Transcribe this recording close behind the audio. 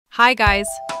Hi guys!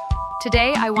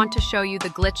 Today I want to show you the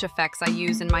glitch effects I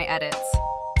use in my edits.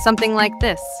 Something like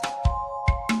this.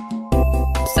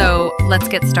 So let's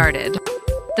get started.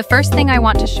 The first thing I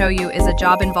want to show you is a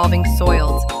job involving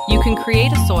soiled. You can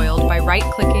create a soiled by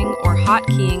right-clicking or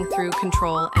hotkeying through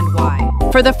Ctrl and Y.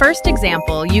 For the first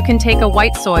example, you can take a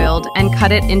white soiled and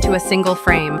cut it into a single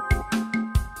frame.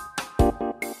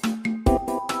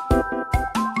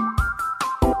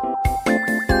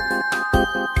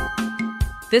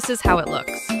 This is how it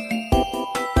looks.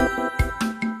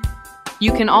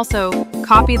 You can also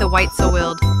copy the white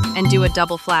soiled and do a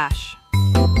double flash.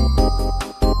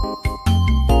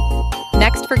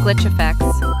 Next, for glitch effects,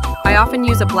 I often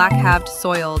use a black halved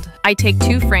soiled. I take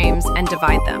 2 frames and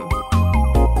divide them.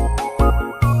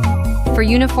 For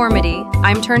uniformity,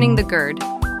 I'm turning the gird.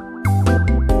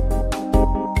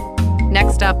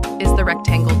 Next up is the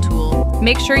rectangle tool.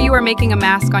 Make sure you are making a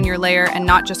mask on your layer and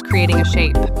not just creating a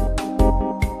shape.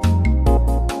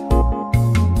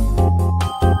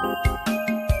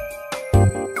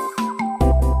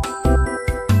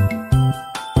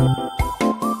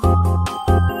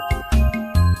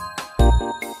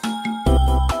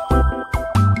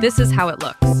 This is how it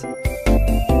looks.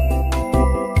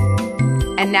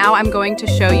 And now I'm going to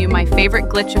show you my favorite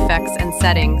glitch effects and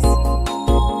settings.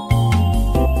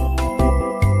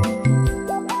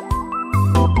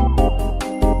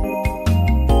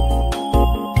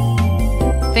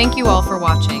 Thank you all for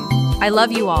watching. I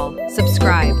love you all.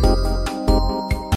 Subscribe.